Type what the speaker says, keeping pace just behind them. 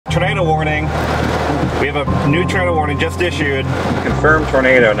Tornado warning. We have a new tornado warning just issued. Confirmed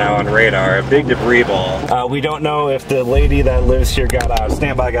tornado now on radar. A big debris ball. We don't know if the lady that lives here got out.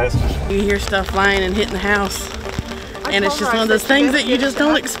 Stand by, guys. You hear stuff flying and hitting the house. And it's just one of those things that you just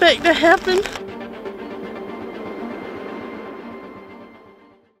don't expect to happen.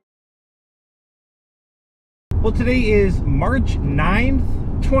 Well, today is March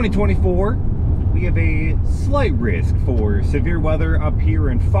 9th, 2024. We have a slight risk for severe weather up here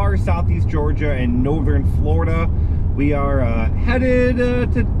in far southeast Georgia and northern Florida. We are headed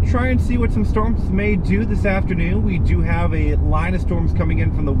to try and see what some storms may do this afternoon. We do have a line of storms coming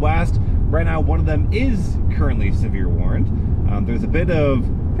in from the west. Right now, one of them is currently severe warned. There's a bit of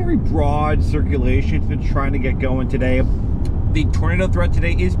very broad circulation that's been trying to get going today. The tornado threat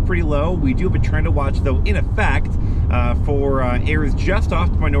today is pretty low. We do have a tornado watch, though, in effect for areas just off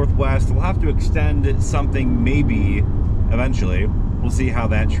to my northwest. We'll have to extend something maybe eventually. We'll see how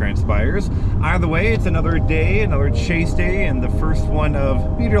that transpires. Either way, it's another day, another chase day, and the first one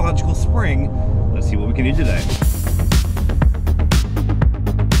of meteorological spring. Let's see what we can do today.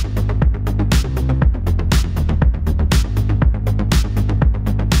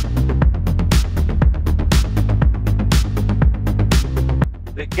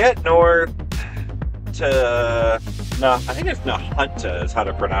 Get north to, no, I think it's Nahunta is how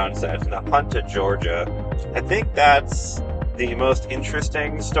to pronounce it. It's Nahunta, Georgia. I think that's the most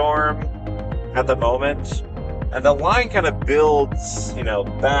interesting storm at the moment. And the line kind of builds, you know,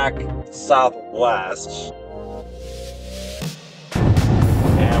 back southwest.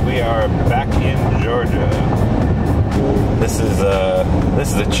 And we are back in Georgia. This is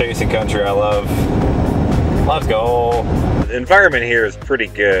a chasing country I love. Let's go. The environment here is pretty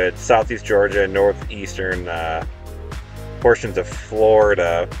good. Southeast Georgia, northeastern portions of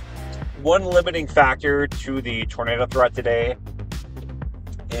Florida. One limiting factor to the tornado threat today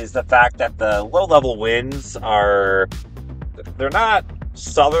is the fact that the low-level winds are, they're not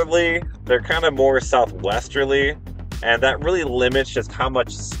southerly, they're kind of more southwesterly, and that really limits just how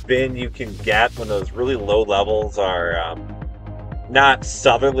much spin you can get when those really low levels are not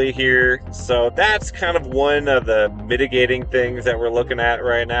southerly here. So that's kind of one of the mitigating things that we're looking at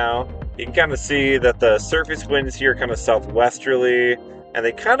right now. You can kind of see that the surface winds here are kind of southwesterly, and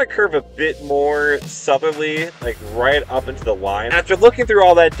they kind of curve a bit more southerly, like right up into the line. After looking through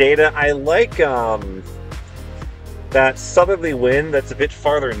all that data, I like that southerly wind that's a bit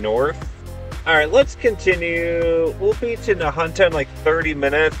farther north. All right, let's continue. We'll be to Nahunta in like 30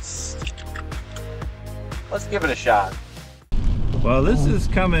 minutes. Let's give it a shot. Well, this is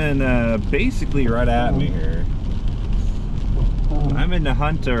coming basically right at me here. I'm in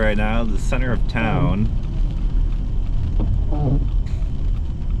Nahunta right now, the center of town.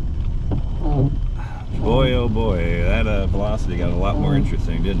 Boy, oh boy, that velocity got a lot more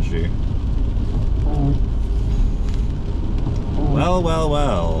interesting, didn't she? Well, well,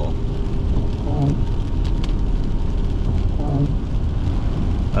 well.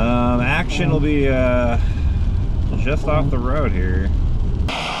 Action will be just off the road here.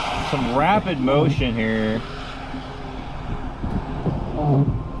 Some rapid motion here.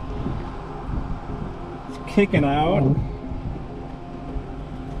 It's kicking out.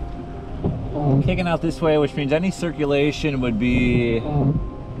 Kicking out this way, which means any circulation would be to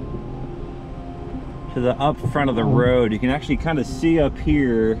the up front of the road. You can actually kind of see up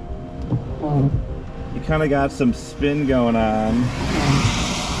here, you kind of got some spin going on.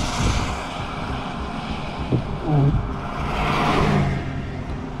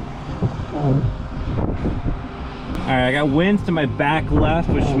 Alright, I got winds to my back left,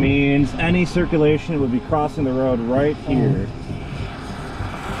 which means any circulation would be crossing the road right here.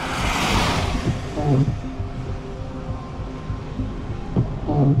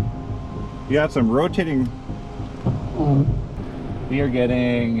 You got some rotating. We are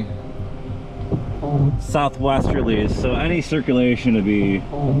getting southwesterlies, so any circulation would be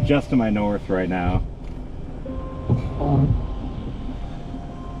just to my north right now.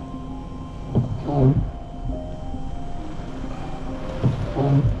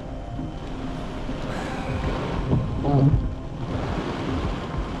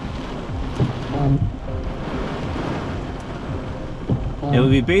 It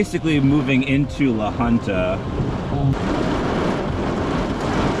would be basically moving into Nahunta.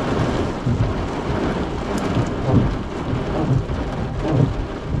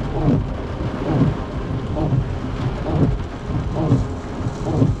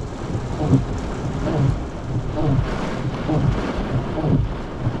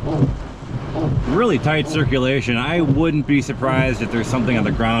 Really tight circulation. I wouldn't be surprised if there's something on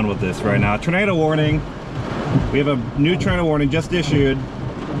the ground with this right now. Tornado warning. We have a new tornado warning just issued.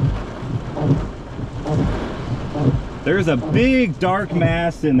 There's a big dark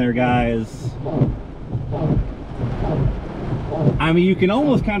mass in there, guys. I mean, you can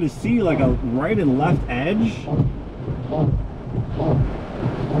almost kind of see like a right and left edge.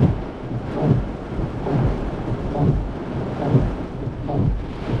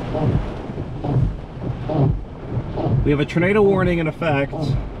 We have a tornado warning in effect.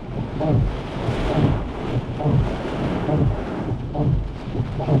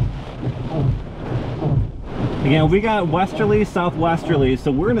 Again, we got westerly, southwesterly,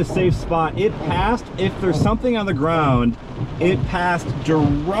 so we're in a safe spot. It passed, if there's something on the ground, it passed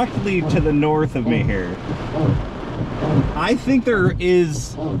directly to the north of me here. I think there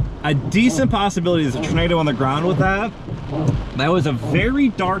is a decent possibility there's a tornado on the ground with that. That was a very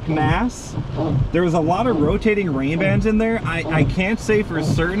dark mass. There was a lot of rotating rain bands in there. I can't say for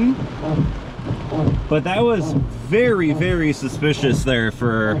certain, but that was very, very suspicious there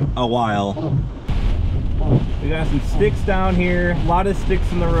for a while. We got some sticks down here, a lot of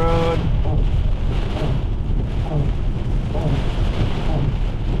sticks in the road.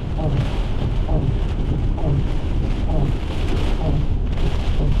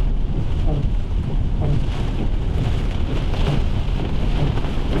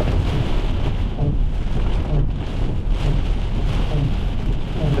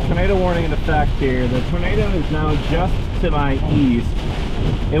 The tornado warning in effect here. The tornado is now just to my east.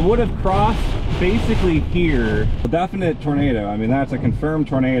 It would have crossed basically here. A definite tornado. I mean, that's a confirmed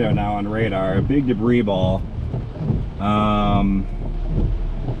tornado now on radar. A big debris ball. Alright,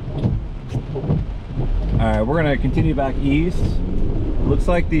 we're gonna continue back east. Looks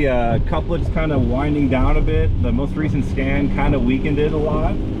like the couplet's kind of winding down a bit. The most recent scan kind of weakened it a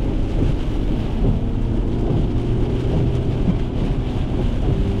lot.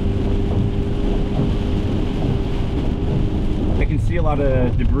 See a lot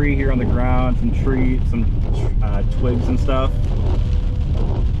of debris here on the ground, some trees, some twigs and stuff.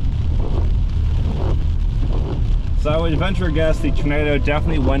 So I would venture a guess the tornado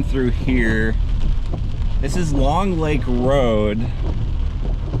definitely went through here. This is Long Lake Road.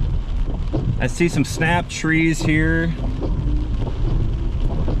 I see some snap trees here.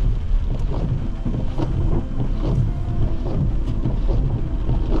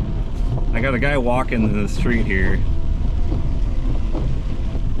 I got a guy walking in the street here.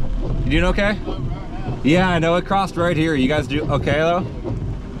 You doing okay? Yeah, I know it crossed right here. You guys do okay though?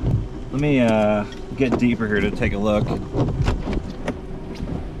 Let me get deeper here to take a look.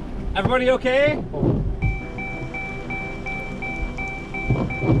 Everybody okay?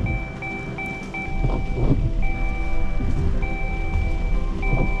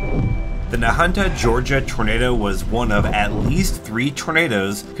 The Nahunta, Georgia tornado was one of at least 3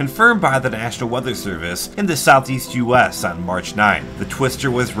 tornadoes confirmed by the National Weather Service in the southeast U.S. on March 9. The twister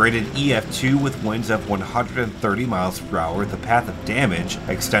was rated EF-2 with winds of 130 miles per hour, the path of damage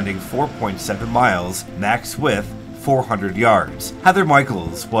extending 4.7 miles, max width 400 yards. Heather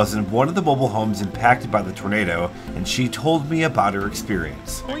Michaels was in one of the mobile homes impacted by the tornado, and she told me about her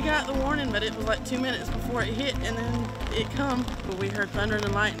experience. We got the warning, but it was like 2 minutes before it hit, and then it come. But we heard thunder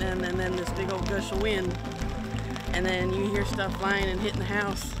and lightning, and then this big old gush of wind, and then you hear stuff flying and hitting the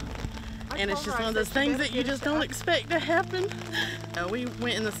house. And it's just one of those things that you just don't expect to happen. We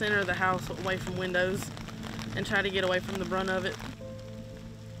went in the center of the house away from windows and tried to get away from the brunt of it.